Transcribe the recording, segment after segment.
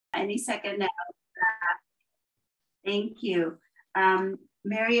Any second now. Thank you.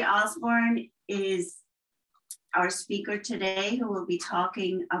 Mary Osborne is our speaker today, who will be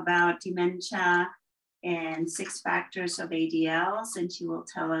talking about dementia and 6 factors of ADLs, and she will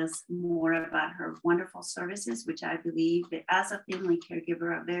tell us more about her wonderful services, which I believe that as a family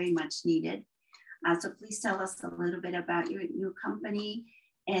caregiver are very much needed. So please tell us a little bit about your new company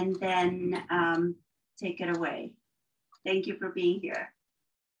and then take it away. Thank you for being here.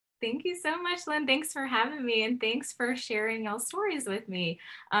 Thank you so much, Lynn. Thanks for having me, and thanks for sharing y'all stories with me.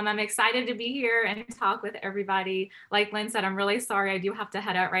 I'm excited to be here and talk with everybody. Like Lynn said, I'm really sorry I do have to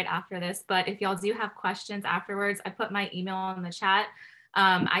head out right after this, but if y'all do have questions afterwards, I put my email in the chat.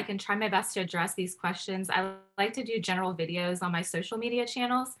 I can try my best to address these questions. I like to do general videos on my social media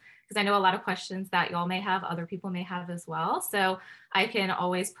channels because I know a lot of questions that y'all may have, other people may have as well. So I can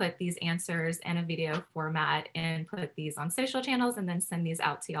always put these answers in a video format and put these on social channels and then send these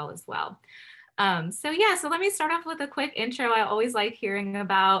out to y'all as well. So let me start off with a quick intro. I always like hearing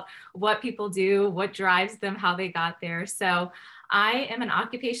about what people do, what drives them, how they got there. So I am an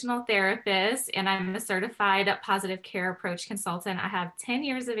occupational therapist and I'm a certified positive care approach consultant. I have 10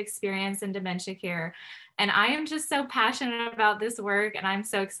 years of experience in dementia care, and I am just so passionate about this work, and I'm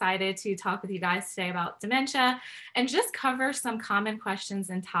so excited to talk with you guys today about dementia and just cover some common questions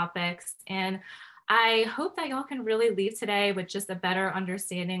and topics. And I hope that y'all can really leave today with just a better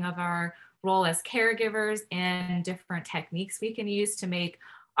understanding of our role as caregivers and different techniques we can use to make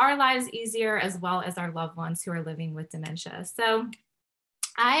our lives easier, as well as our loved ones who are living with dementia. So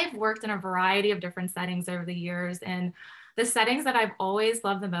I've worked in a variety of different settings over the years, and the settings that I've always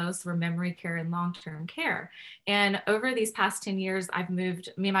loved the most were memory care and long-term care. And over these past 10 years, I've moved,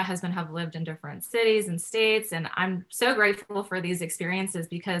 me and my husband have lived in different cities and states, and I'm so grateful for these experiences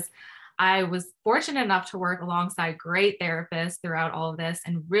because I was fortunate enough to work alongside great therapists throughout all of this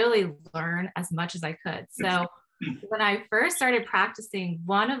and really learn as much as I could. So when I first started practicing,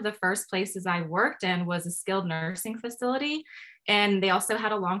 one of the first places I worked in was a skilled nursing facility, and they also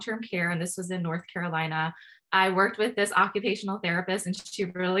had a long-term care, and this was in North Carolina. I worked with this occupational therapist, and she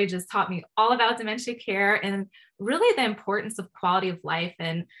really just taught me all about dementia care and really the importance of quality of life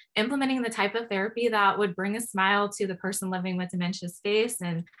and implementing the type of therapy that would bring a smile to the person living with dementia's face.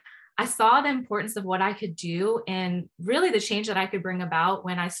 And I saw the importance of what I could do and really the change that I could bring about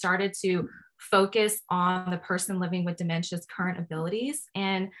when I started to focus on the person living with dementia's current abilities.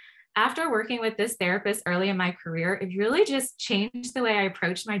 And after working with this therapist early in my career, it really just changed the way I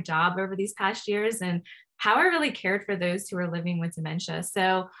approached my job over these past years and how I really cared for those who are living with dementia.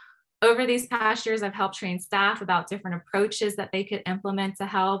 So over these past years, I've helped train staff about different approaches that they could implement to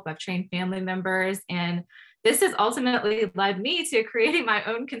help. I've trained family members, and this has ultimately led me to creating my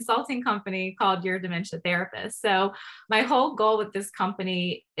own consulting company called Your Dementia Therapist. So my whole goal with this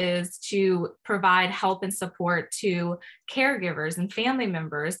company is to provide help and support to caregivers and family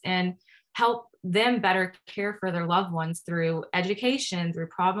members and help them better care for their loved ones through education, through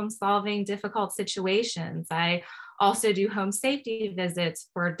problem solving difficult situations. I also do home safety visits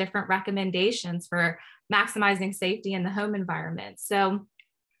for different recommendations for maximizing safety in the home environment. So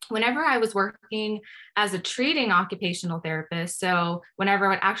whenever I was working as a treating occupational therapist, so whenever I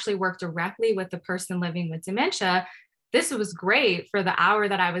would actually work directly with the person living with dementia, this was great for the hour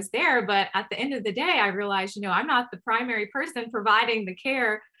that I was there. But at the end of the day, I realized, I'm not the primary person providing the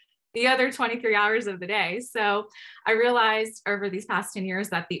care the other 23 hours of the day. So I realized over these past 10 years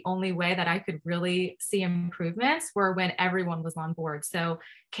that the only way that I could really see improvements were when everyone was on board. So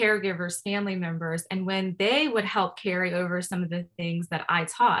caregivers, family members, and when they would help carry over some of the things that I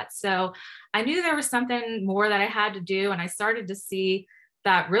taught. So I knew there was something more that I had to do. And I started to see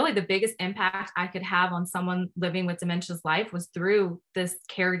that really the biggest impact I could have on someone living with dementia's life was through this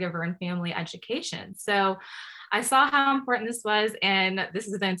caregiver and family education. So I saw how important this was, and this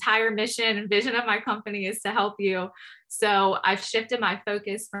is the entire mission and vision of my company is to help you. So I've shifted my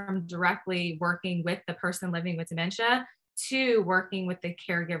focus from directly working with the person living with dementia to working with the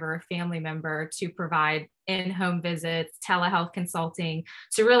caregiver or family member to provide in-home visits, telehealth consulting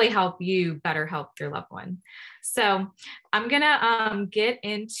to really help you better help your loved one. So I'm gonna get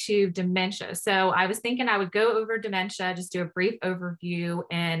into dementia. So I was thinking I would go over dementia, just do a brief overview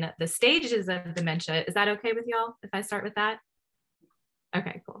and the stages of dementia. Is that okay with y'all if I start with that?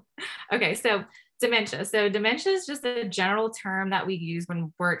 Okay, cool. Okay, so dementia. So dementia is just a general term that we use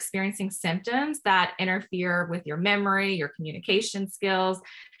when we're experiencing symptoms that interfere with your memory, your communication skills,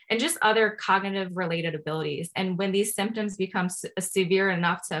 and just other cognitive related abilities. And when these symptoms become severe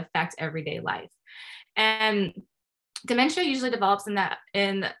enough to affect everyday life. And dementia usually develops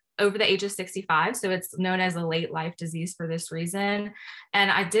in over the age of 65. So it's known as a late life disease for this reason.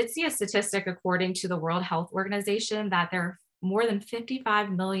 And I did see a statistic according to the World Health Organization that there are more than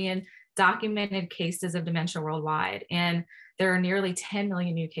 55 million documented cases of dementia worldwide. And there are nearly 10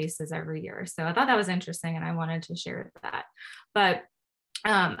 million new cases every year. So I thought that was interesting and I wanted to share that. But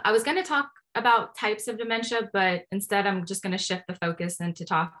I was going to talk about types of dementia, but instead I'm just going to shift the focus into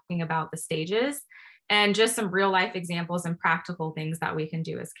talking about the stages and just some real life examples and practical things that we can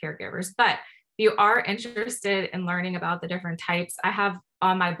do as caregivers. But if you are interested in learning about the different types, I have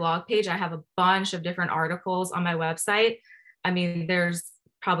on my blog page, I have a bunch of different articles on my website. I mean, there's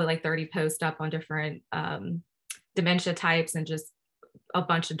probably like 30 posts up on different dementia types and just a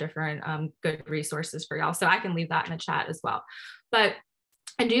bunch of different good resources for y'all. So I can leave that in the chat as well. But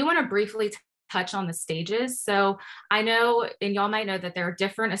I do want to briefly touch on the stages. So I know, and y'all might know that there are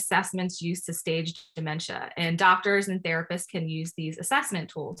different assessments used to stage dementia, and doctors and therapists can use these assessment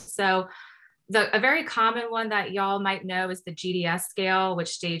tools. So a very common one that y'all might know is the GDS scale, which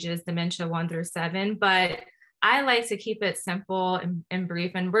stages dementia 1 through 7, but I like to keep it simple and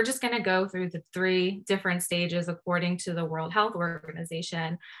brief, and we're just going to go through the 3 different stages according to the World Health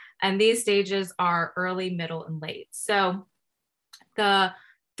Organization. And these stages are early, middle, and late. So the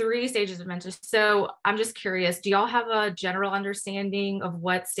 3 stages of dementia. So I'm just curious, do y'all have a general understanding of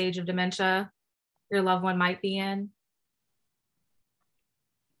what stage of dementia your loved one might be in?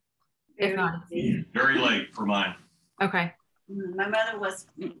 If not, very late for mine. Okay. My mother was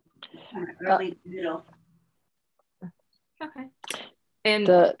early middle. Okay. And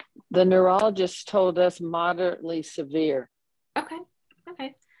the neurologist told us moderately severe. Okay.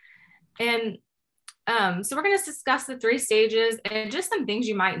 Okay. And so we're going to discuss the 3 stages and just some things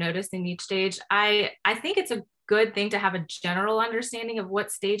you might notice in each stage. I think it's a good thing to have a general understanding of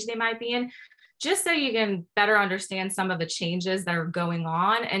what stage they might be in, just so you can better understand some of the changes that are going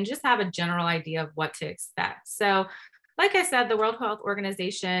on and just have a general idea of what to expect. So like I said, the World Health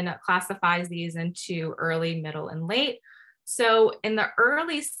Organization classifies these into early, middle, and late. So in the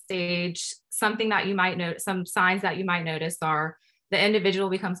early stage, something that you might notice, some signs that you might notice are the individual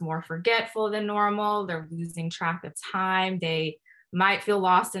becomes more forgetful than normal. They're losing track of time. They might feel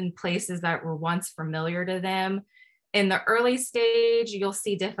lost in places that were once familiar to them. In the early stage, you'll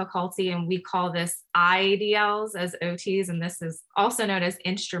see difficulty, and we call this ADLs as OTs, and this is also known as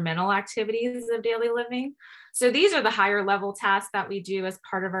instrumental activities of daily living. So these are the higher level tasks that we do as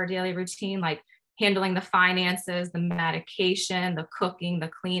part of our daily routine, like handling the finances, the medication, the cooking, the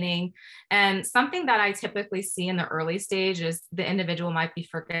cleaning. And something that I typically see in the early stage is the individual might be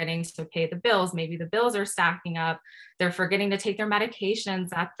forgetting to pay the bills. Maybe the bills are stacking up. They're forgetting to take their medications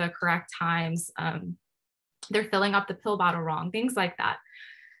at the correct times. They're filling up the pill bottle wrong, things like that.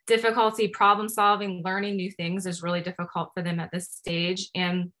 Difficulty problem solving, learning new things is really difficult for them at this stage.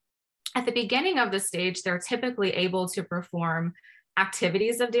 And at the beginning of the stage, they're typically able to perform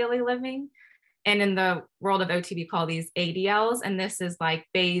activities of daily living. And in the world of OT, we call these ADLs. And this is like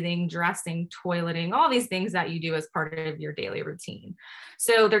bathing, dressing, toileting, all these things that you do as part of your daily routine.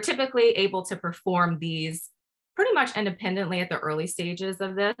 So they're typically able to perform these pretty much independently at the early stages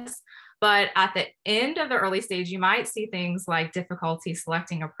of this. But at the end of the early stage, you might see things like difficulty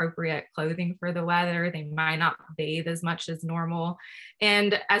selecting appropriate clothing for the weather. They might not bathe as much as normal.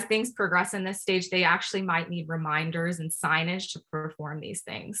 And as things progress in this stage, they actually might need reminders and signage to perform these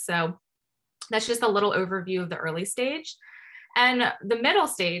things. So that's just a little overview of the early stage. And the middle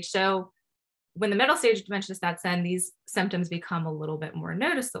stage, so when the middle stage of dementia sets in, these symptoms become a little bit more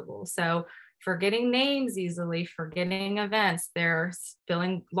noticeable. So forgetting names easily, forgetting events, they're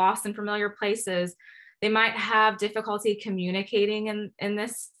feeling lost in familiar places. They might have difficulty communicating in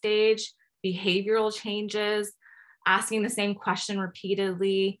this stage, behavioral changes, asking the same question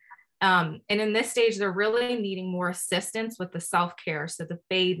repeatedly. And in this stage, they're really needing more assistance with the self-care. So the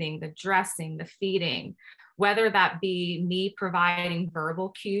bathing, the dressing, the feeding, whether that be me providing verbal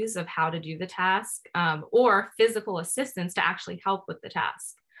cues of how to do the task or physical assistance to actually help with the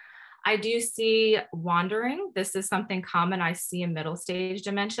task. I do see wandering. This is something common I see in middle stage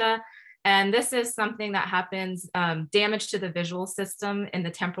dementia. And this is something that happens, damage to the visual system in the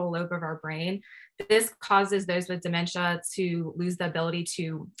temporal lobe of our brain. This causes those with dementia to lose the ability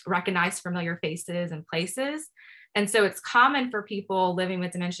to recognize familiar faces and places. And so it's common for people living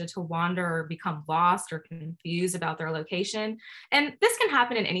with dementia to wander or become lost or confused about their location. And this can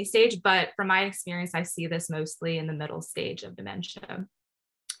happen in any stage, but from my experience, I see this mostly in the middle stage of dementia.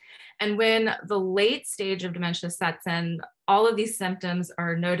 And when the late stage of dementia sets in, all of these symptoms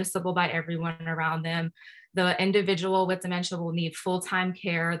are noticeable by everyone around them. The individual with dementia will need full-time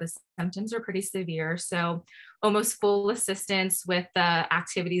care. The symptoms are pretty severe, so almost full assistance with the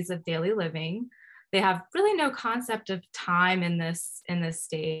activities of daily living. They have really no concept of time in this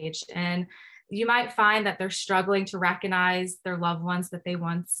stage. And you might find that they're struggling to recognize their loved ones that they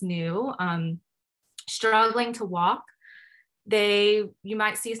once knew, struggling to walk. You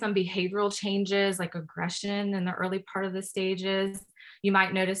might see some behavioral changes like aggression in the early part of the stages. You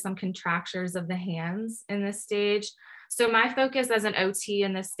might notice some contractures of the hands in this stage. So my focus as an OT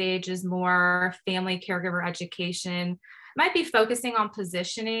in this stage is more family caregiver education. Might be focusing on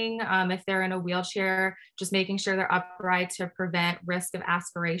positioning if they're in a wheelchair, just making sure they're upright to prevent risk of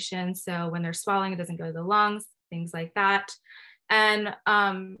aspiration. So when they're swallowing, it doesn't go to the lungs, things like that. And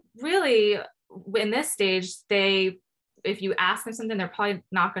really, in this stage, if you ask them something, they're probably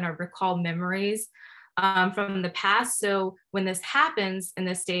not going to recall memories from the past. So when this happens in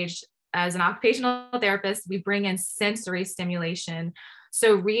this stage, as an occupational therapist, we bring in sensory stimulation.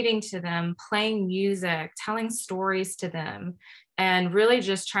 So reading to them, playing music, telling stories to them, and really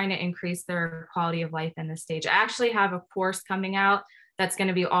just trying to increase their quality of life in this stage. I actually have a course coming out that's going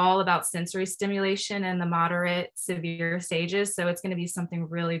to be all about sensory stimulation in the moderate, severe stages. So it's going to be something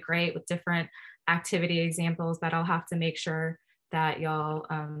really great with different activity examples that I'll have to make sure that y'all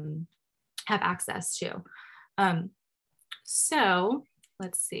have access to. So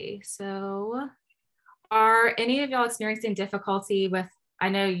let's see. So are any of y'all experiencing difficulty with, I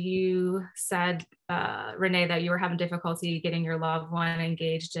know you said, Renee, that you were having difficulty getting your loved one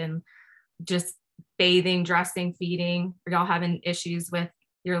engaged in just bathing, dressing, feeding. Are y'all having issues with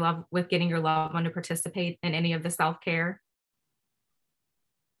getting your loved one to participate in any of the self-care?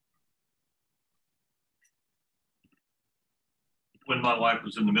 When my wife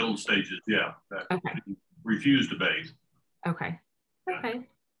was in the middle stages, yeah, that refused to bathe. Okay. Okay.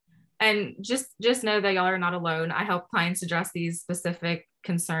 And just know that y'all are not alone. I help clients address these specific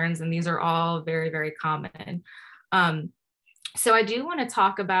concerns, and these are all very, very common. So I do want to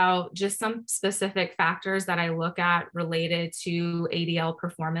talk about just some specific factors that I look at related to ADL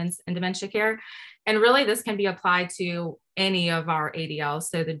performance in dementia care. And really this can be applied to any of our ADLs.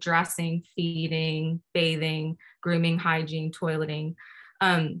 So the dressing, feeding, bathing, grooming, hygiene, toileting.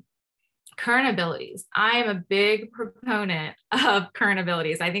 Current abilities. I am a big proponent of current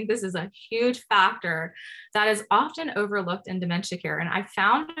abilities. I think this is a huge factor that is often overlooked in dementia care. And I've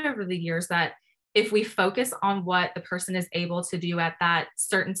found over the years that if we focus on what the person is able to do at that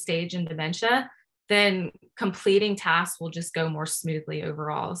certain stage in dementia, then completing tasks will just go more smoothly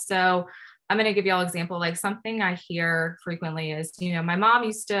overall. So I'm going to give y'all an example. Like something I hear frequently is, my mom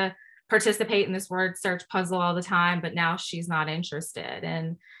used to participate in this word search puzzle all the time, but now she's not interested.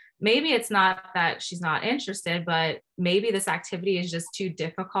 And maybe it's not that she's not interested, but maybe this activity is just too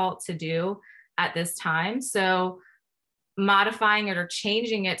difficult to do at this time. So modifying it or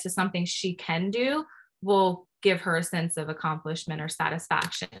changing it to something she can do will give her a sense of accomplishment or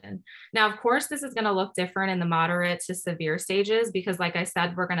satisfaction. Now, of course, this is going to look different in the moderate to severe stages because, like I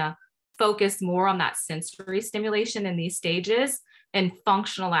said, we're going to focus more on that sensory stimulation in these stages and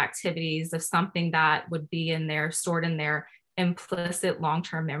functional activities of something that would be in there, stored in their implicit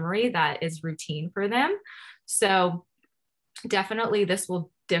long-term memory that is routine for them. So definitely this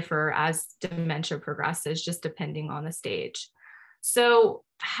will differ as dementia progresses, just depending on the stage. So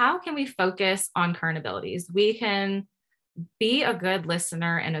how can we focus on current abilities? We can be a good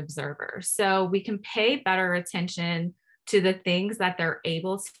listener and observer. So we can pay better attention to the things that they're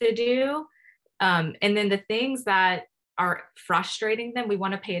able to do. And then the things that are frustrating them, we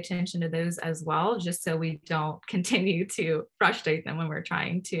want to pay attention to those as well, just so we don't continue to frustrate them when we're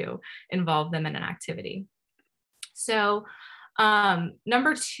trying to involve them in an activity. So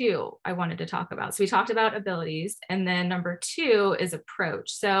number two, I wanted to talk about. So we talked about abilities, and then number two is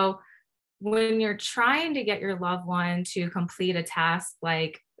approach. So when you're trying to get your loved one to complete a task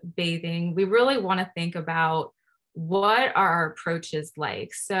like bathing, we really want to think about what are our approaches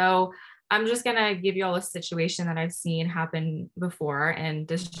like. So I'm just going to give you all a situation that I've seen happen before, and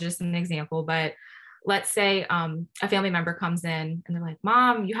this is just an example, but let's say a family member comes in and they're like,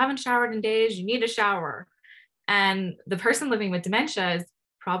 "Mom, you haven't showered in days, you need a shower." And the person living with dementia is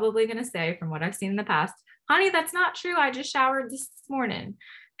probably going to say, from what I've seen in the past, "Honey, that's not true. I just showered this morning."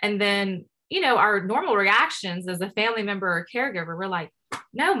 And then, our normal reactions as a family member or caregiver, we're like,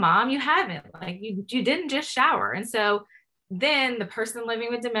 "No, Mom, you haven't. Like you didn't just shower." And so then the person living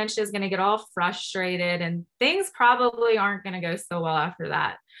with dementia is going to get all frustrated, and things probably aren't going to go so well after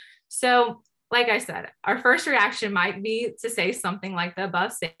that. So, like I said, our first reaction might be to say something like the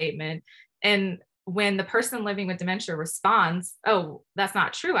above statement. And when the person living with dementia responds, oh, that's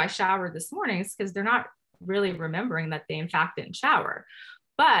not true, I showered this morning, it's because they're not really remembering that they in fact didn't shower.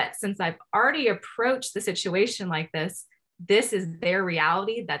 But since I've already approached the situation like this is their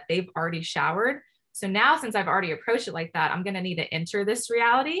reality that they've already showered. So now, since I've already approached it like that, I'm going to need to enter this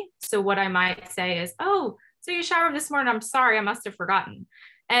reality. So what I might say is, oh, so you showered this morning, I'm sorry, I must have forgotten.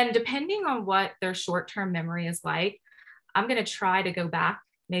 And depending on what their short-term memory is like, I'm going to try to go back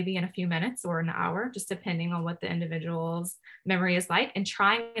maybe in a few minutes or an hour, just depending on what the individual's memory is like, and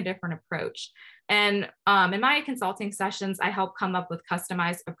trying a different approach. And in my consulting sessions, I help come up with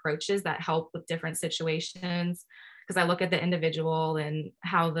customized approaches that help with different situations, because I look at the individual and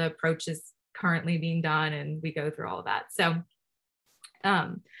how the approach is currently being done, and we go through all of that.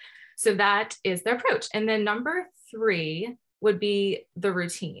 So that is the approach. And then number 3 would be the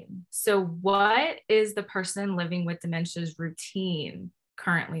routine. So what is the person living with dementia's routine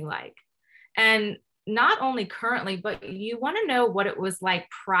currently like? And not only currently, but you want to know what it was like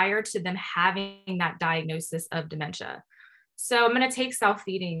prior to them having that diagnosis of dementia. So I'm going to take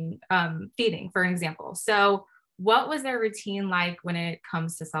self-feeding, for an example. So what was their routine like when it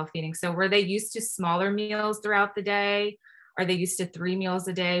comes to self-feeding? So were they used to smaller meals throughout the day? Are they used to 3 meals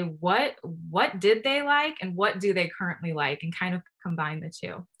a day? What did they like, and what do they currently like, and kind of combine the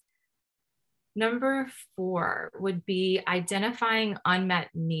two. Number 4 would be identifying unmet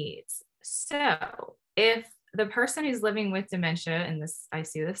needs. So if the person who's living with dementia, and this, I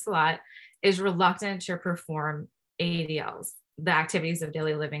see this a lot, is reluctant to perform ADLs, the activities of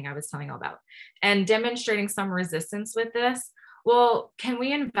daily living I was telling you about, and demonstrating some resistance with this, well, can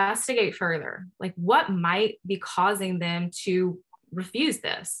we investigate further? Like, what might be causing them to refuse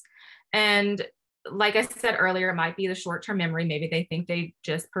this? And like I said earlier, it might be the short-term memory. Maybe they think they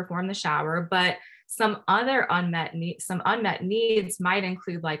just performed the shower, but some unmet needs might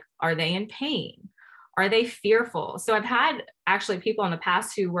include, like, are they in pain? Are they fearful? So I've had actually people in the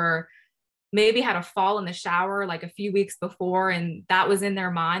past who were maybe had a fall in the shower like a few weeks before, and that was in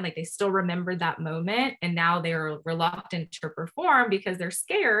their mind, like they still remembered that moment, and now they're reluctant to perform because they're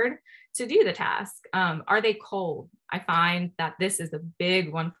scared to do the task. Are they cold? I find that this is a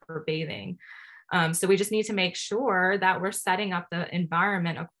big one for bathing. So we just need to make sure that we're setting up the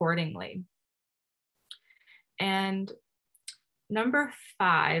environment accordingly. And number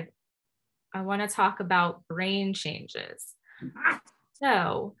 5, I want to talk about brain changes.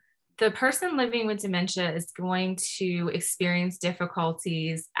 So the person living with dementia is going to experience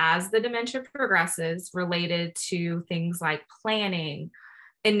difficulties as the dementia progresses related to things like planning,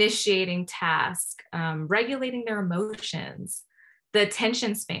 initiating tasks, regulating their emotions, the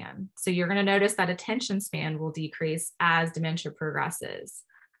attention span. So you're going to notice that attention span will decrease as dementia progresses.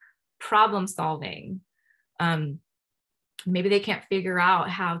 Problem solving. Maybe they can't figure out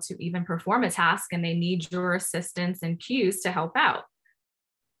how to even perform a task, and they need your assistance and cues to help out.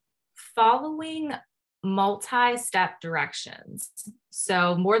 Following multi-step directions.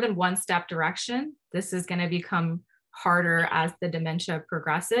 So more than one step direction, this is going to become harder as the dementia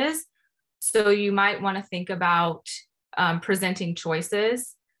progresses. So you might want to think about presenting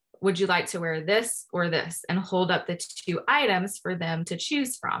choices. Would you like to wear this or this? And hold up the 2 items for them to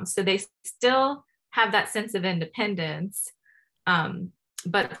choose from. So they still have that sense of independence,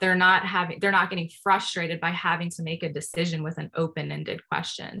 but they're not getting frustrated by having to make a decision with an open-ended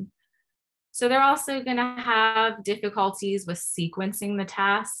question. So they're also going to have difficulties with sequencing the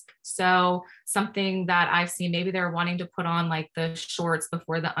task. So something that I've seen, maybe they're wanting to put on like the shorts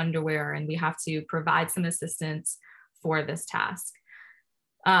before the underwear, and we have to provide some assistance for this task.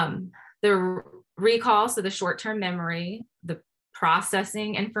 The recall, so the short-term memory, the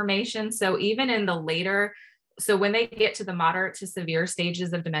processing information. So even in the later, so when they get to the moderate to severe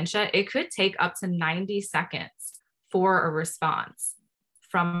stages of dementia, it could take up to 90 seconds for a response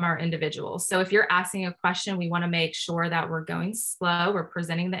from our individuals. So if you're asking a question, we want to make sure that we're going slow, we're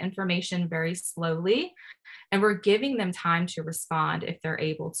presenting the information very slowly, and we're giving them time to respond if they're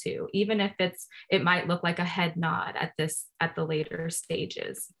able to, even if it might look like a head nod at the later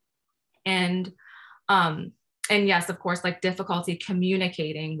stages. And yes, of course, like difficulty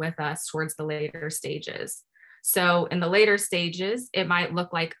communicating with us towards the later stages. So in the later stages, it might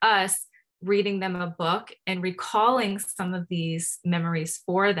look like us reading them a book and recalling some of these memories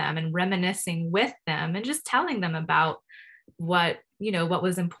for them and reminiscing with them and just telling them about what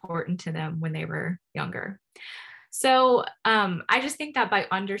was important to them when they were younger. So I just think that by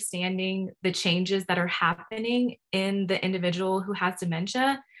understanding the changes that are happening in the individual who has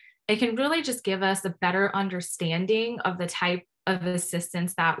dementia, it can really just give us a better understanding of the type of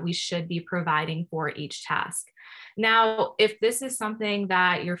assistance that we should be providing for each task. Now, if this is something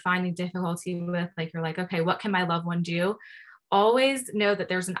that you're finding difficulty with, like you're like, okay, what can my loved one do? Always know that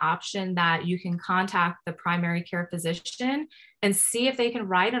there's an option that you can contact the primary care physician and see if they can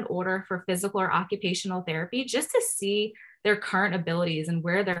write an order for physical or occupational therapy, just to see their current abilities and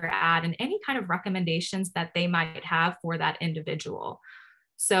where they're at and any kind of recommendations that they might have for that individual.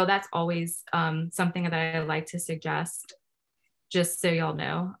 So that's always something that I like to suggest, just so y'all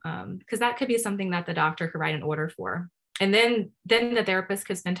know, because that could be something that the doctor could write an order for. And then the therapist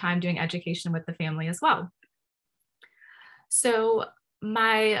could spend time doing education with the family as well. So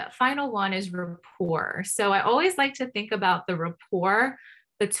my final one is rapport. So I always like to think about the rapport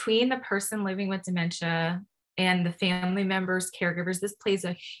between the person living with dementia and the family members, caregivers. This plays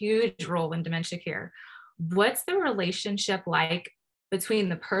a huge role in dementia care. What's the relationship like between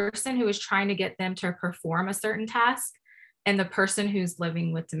the person who is trying to get them to perform a certain task and the person who's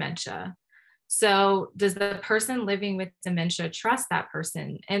living with dementia? So does the person living with dementia trust that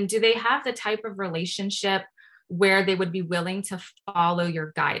person? And do they have the type of relationship where they would be willing to follow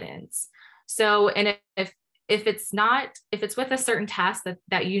your guidance? So, and if it's with a certain task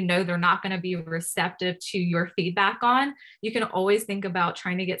that you know they're not going to be receptive to your feedback on, you can always think about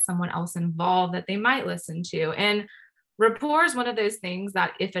trying to get someone else involved that they might listen to. And rapport is one of those things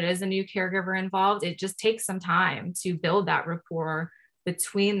that if it is a new caregiver involved, it just takes some time to build that rapport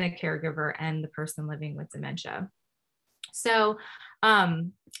between the caregiver and the person living with dementia. So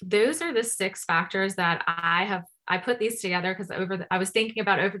those are the 6 factors that I put these together because I was thinking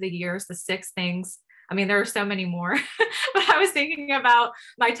about over the years, the 6 things. I mean, there are so many more, but I was thinking about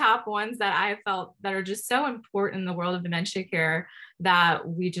my top ones that I felt that are just so important in the world of dementia care that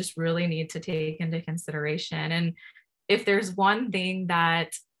we just really need to take into consideration. And if there's one thing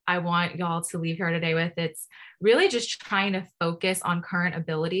that I want y'all to leave here today with, it's really just trying to focus on current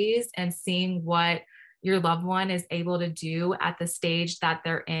abilities and seeing what your loved one is able to do at the stage that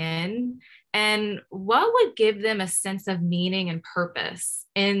they're in, and what would give them a sense of meaning and purpose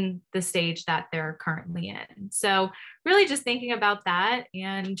in the stage that they're currently in. So really just thinking about that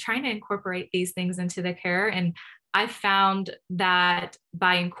and trying to incorporate these things into the care. And I found that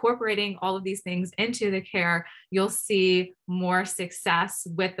by incorporating all of these things into the care, you'll see more success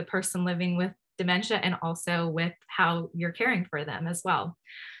with the person living with dementia and also with how you're caring for them as well.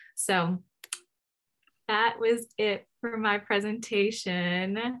 So that was it for my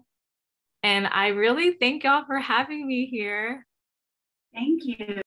presentation. And I really thank y'all for having me here. Thank you.